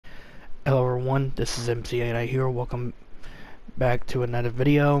Hello everyone, this is MC8 here. Welcome back to another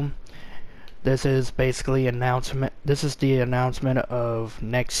video. This is basically announcement. This is the announcement of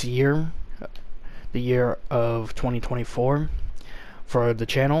next year, the year of 2024 for the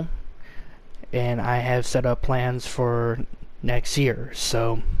channel, and I have set up plans for next year.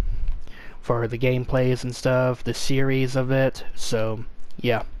 So for the gameplays and stuff, the series of it. So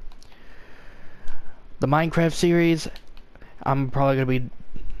yeah, the Minecraft series, I'm probably gonna be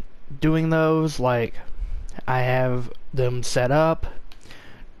doing those. Like, I have them set up.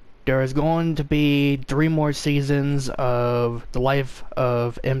 There is going to be 3 more seasons of the life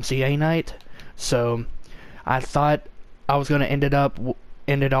of MCA Night, so I thought I was gonna end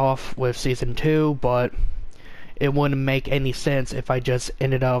it off with season 2, but it wouldn't make any sense if I just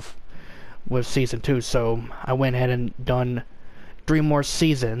ended off with season 2, so I went ahead and done 3 more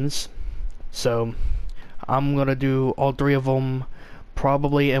seasons. So I'm gonna do all 3 of them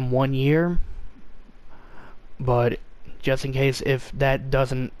probably in 1 year, but just in case if that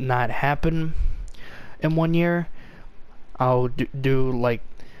doesn't not happen in 1 year, I'll do like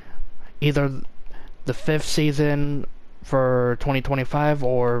either the 5th season for 2025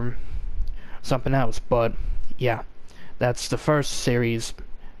 or something else. But yeah, that's the first series.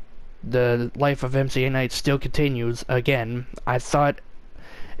 The life of MCA Night still continues. Again, I thought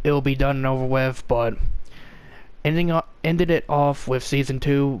it'll be done and over with, but ended it off with season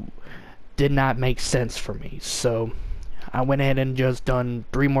 2 did not make sense for me, so I went ahead and just done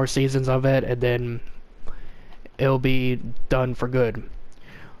 3 more seasons of it, and then it'll be done for good.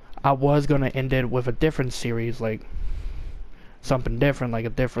 I was gonna end it with a different series, like something different, like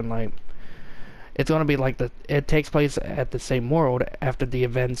it's gonna be like it takes place at the same world after the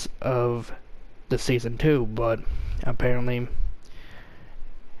events of the season 2, but apparently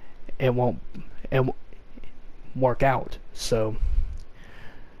it won't work out. So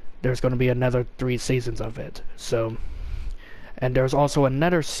there's going to be another 3 seasons of it. So, and there's also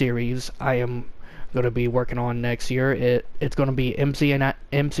another series I am going to be working on next year. It's going to be MCA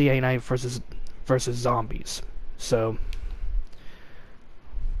Night versus zombies. So,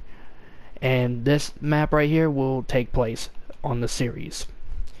 and this map right here will take place on the series.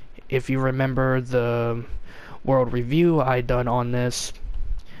 If you remember the world review I done on this,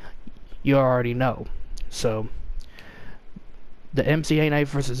 you already know. So the MCA Night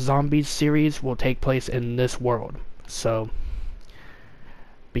vs. Zombies series will take place in this world. So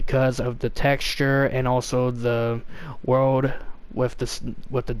because of the texture and also the world with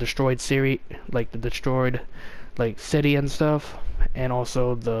the destroyed series, like the destroyed like city and stuff, and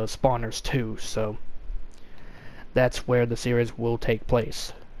also the spawners too. So that's where the series will take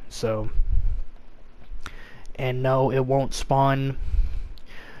place. So, and no, it won't spawn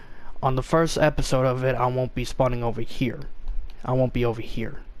on the first episode of it. I won't be spawning over here. I won't be over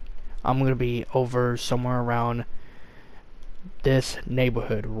here. I'm gonna be over somewhere around this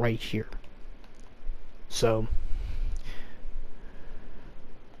neighborhood right here. So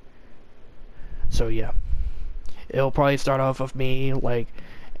yeah, it'll probably start off with me like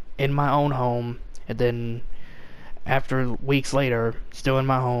in my own home, and then after weeks later, still in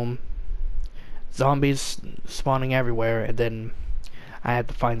my home, zombies spawning everywhere, and then I had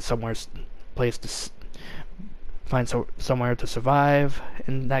to find somewhere to survive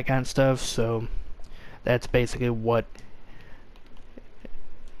and that kind of stuff. So that's basically what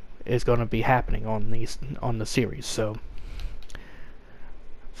is going to be happening on the series. So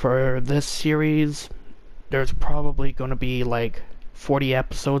for this series, there's probably going to be like 40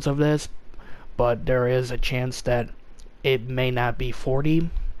 episodes of this, but there is a chance that it may not be 40,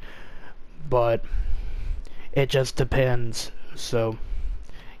 but it just depends. So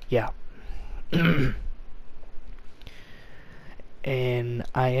yeah. And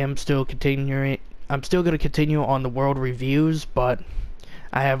I'm still going to continue on the world reviews, but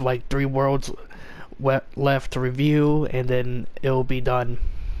I have like 3 worlds left to review, and then it'll be done.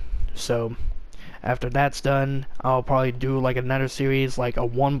 So after that's done, I'll probably do like another series, like the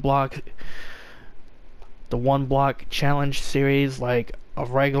 1 block challenge series, like a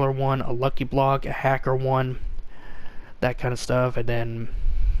regular one, a lucky block, a hacker one, that kind of stuff, and then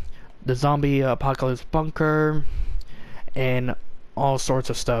the zombie apocalypse bunker, and all sorts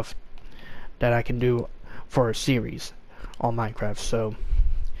of stuff that I can do for a series on Minecraft. So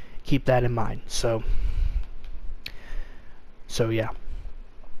keep that in mind. So yeah,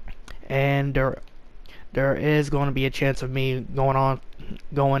 and there is going to be a chance of me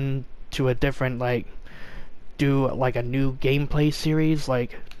going to a different, like do like a new gameplay series,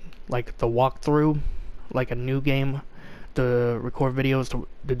 like the walkthrough, like a new game to record videos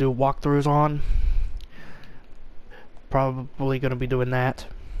to do walkthroughs on. Probably gonna be doing that.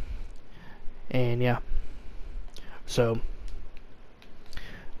 And yeah, so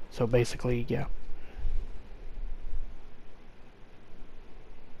basically, yeah.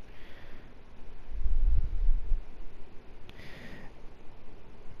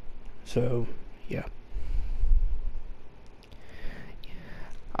 So yeah,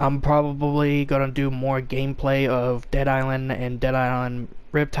 I'm probably gonna do more gameplay of Dead Island and Dead Island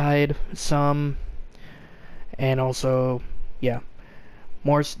Riptide some, and also, yeah,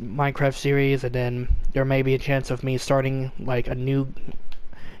 more Minecraft series, and then there may be a chance of me starting like a new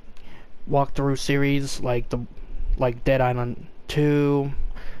walkthrough series like Dead Island 2,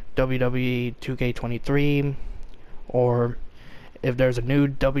 WWE 2K23, or if there's a new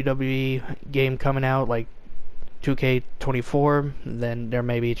WWE game coming out like 2K24, then there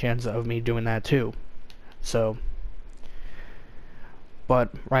may be a chance of me doing that too. So,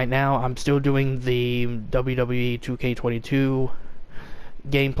 but right now I'm still doing the WWE 2K22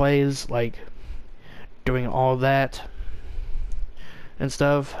 gameplays, like doing all that and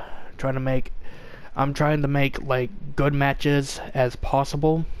stuff, I'm trying to make like good matches as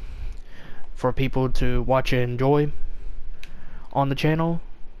possible for people to watch and enjoy on the channel.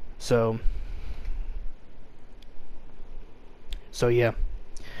 So yeah.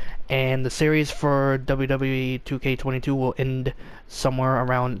 And the series for WWE 2K22 will end somewhere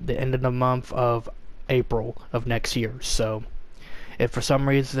around the end of the month of April of next year. So if for some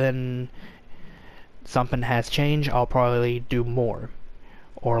reason something has changed, I'll probably do more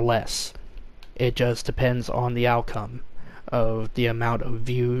or less. It just depends on the outcome of the amount of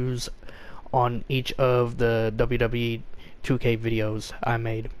views on each of the WWE 2K videos I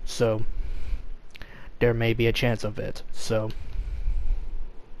made. So there may be a chance of it. So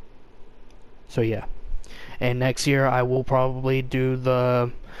yeah. And next year I will probably do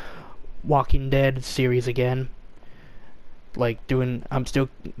the Walking Dead series again. I'm still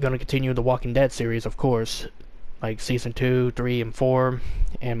gonna continue the Walking Dead series, of course. Like season 2, 3, and 4,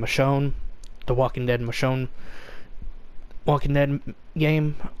 and Michonne, the Walking Dead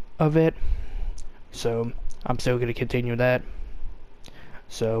game of it. So I'm still gonna continue that.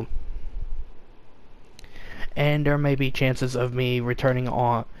 So, and there may be chances of me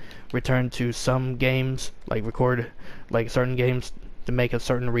return to some games, like record like certain games to make a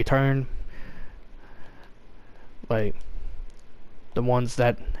certain return, like the ones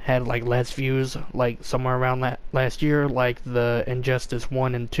that had like less views, like somewhere around that last year, like the Injustice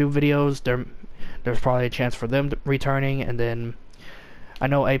 1 and 2 videos. There's probably a chance for them returning. And then I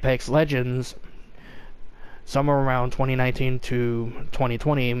know Apex Legends, somewhere around 2019 to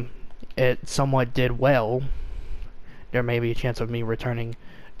 2020, it somewhat did well. There may be a chance of me returning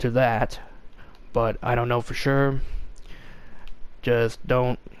to that, but I don't know for sure. Just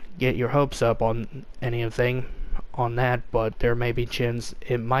don't get your hopes up on anything on that, but there may be chance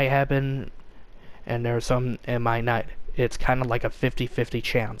it might happen, and there's some it might not. It's kind of like a 50-50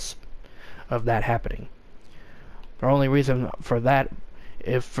 chance of that happening. The only reason for that,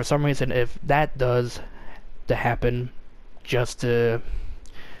 if for some reason if that does to happen, just to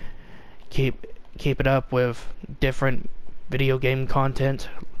keep it up with different video game content,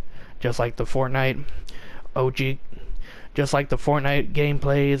 just like the Fortnite OG, just like the Fortnite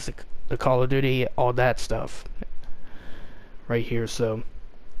gameplays, the Call of Duty, all that stuff right here. So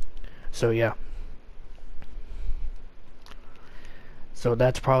yeah. So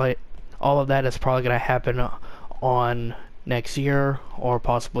that's probably, all of that is probably gonna happen on next year or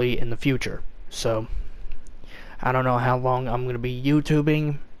possibly in the future. So I don't know how long I'm gonna be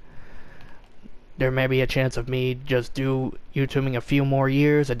YouTubing. There may be a chance of me just do YouTubing a few more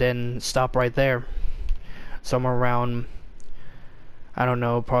years and then stop right there. Somewhere around, I don't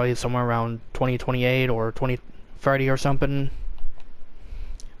know, probably somewhere around 2028 or 2030 or something.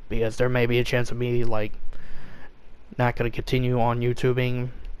 Because there may be a chance of me like not gonna continue on YouTubing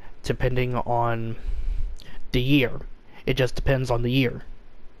depending on the year. It just depends on the year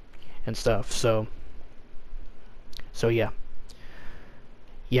and stuff. So yeah.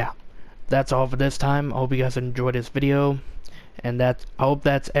 That's all for this time. I hope you guys enjoyed this video, and I hope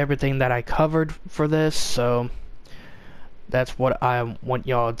that's everything that I covered for this. So that's what I want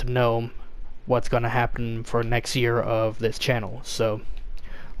y'all to know, what's gonna happen for next year of this channel. So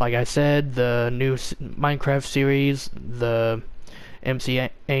like I said, the new Minecraft series, the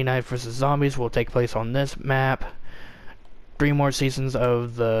MCA Night vs. Zombies, will take place on this map. 3 more seasons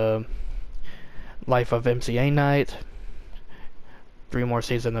of the Life of MCA Night. 3 more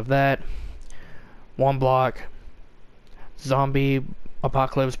seasons of that. 1 block, Zombie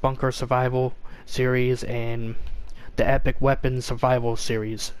Apocalypse Bunker Survival series, and the Epic Weapons Survival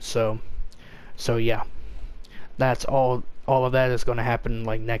series. So yeah, that's all of that is going to happen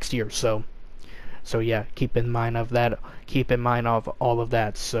like next year. So So yeah, keep in mind of that. Keep in mind of all of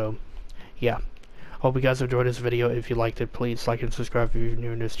that. So yeah, hope you guys enjoyed this video. If you liked it, please like and subscribe if you're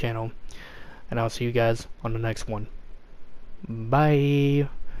new to this channel, and I'll see you guys on the next one. Bye.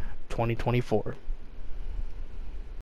 2024.